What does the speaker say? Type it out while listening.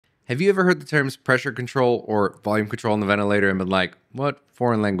Have you ever heard the terms pressure control or volume control on the ventilator and been like, what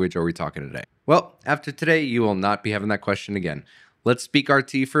foreign language are we talking today? Well, after today, you will not be having that question again. Let's speak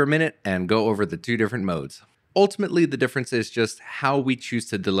RT for a minute and go over the two different modes. Ultimately, the difference is just how we choose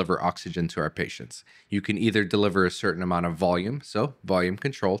to deliver oxygen to our patients. You can either deliver a certain amount of volume, so volume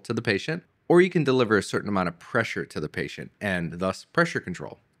control to the patient, or you can deliver a certain amount of pressure to the patient, and thus pressure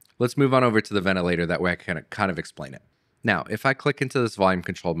control. Let's move on over to the ventilator, that way I can kind of explain it. Now, if I click into this volume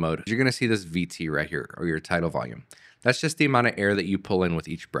control mode, you're going to see this VT right here, or your tidal volume. That's just the amount of air that you pull in with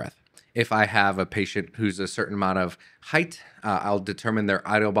each breath. If I have a patient who's a certain amount of height, I'll determine their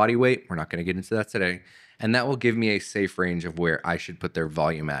idle body weight. We're not going to get into that today. And that will give me a safe range of where I should put their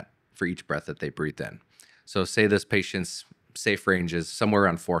volume at for each breath that they breathe in. So say this patient's safe range is somewhere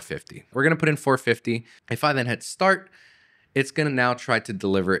around 450. We're going to put in 450. If I then hit start, it's going to now try to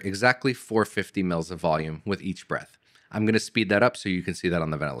deliver exactly 450 mils of volume with each breath. I'm going to speed that up so you can see that on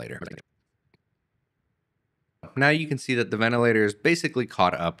the ventilator. Now you can see that the ventilator is basically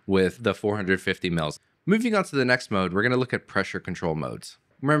caught up with the 450 mils. Moving on to the next mode, we're going to look at pressure control modes.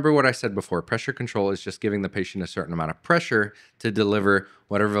 Remember what I said before, pressure control is just giving the patient a certain amount of pressure to deliver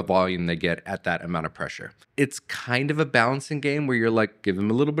whatever volume they get at that amount of pressure. It's kind of a balancing game where you're like, give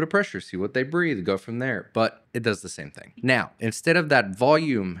them a little bit of pressure, see what they breathe, go from there, but it does the same thing. Now, instead of that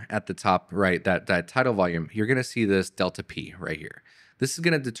volume at the top, right, that tidal volume, you're gonna see this delta P right here. This is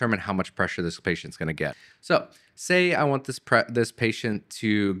gonna determine how much pressure this patient's gonna get. So say I want this patient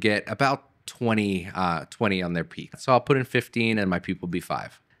to get about 20 on their peak. So I'll put in 15 and my peak will be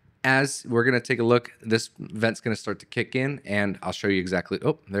 5. As we're going to take a look, this vent's going to start to kick in and I'll show you exactly.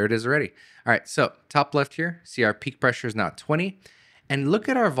 Oh, there it is already. All right, so top left here, see our peak pressure is now 20. And look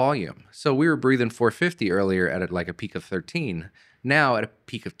at our volume. So we were breathing 450 earlier at like a peak of 13. Now at a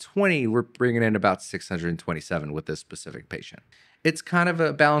peak of 20, we're bringing in about 627 with this specific patient. It's kind of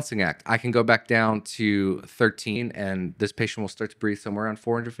a balancing act. I can go back down to 13 and this patient will start to breathe somewhere around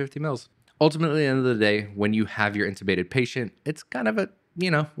 450 mils. Ultimately, at the end of the day, when you have your intubated patient, it's kind of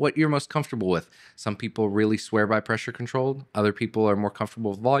what you're most comfortable with. Some people really swear by pressure control. Other people are more comfortable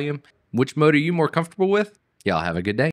with volume. Which mode are you more comfortable with? Y'all have a good day.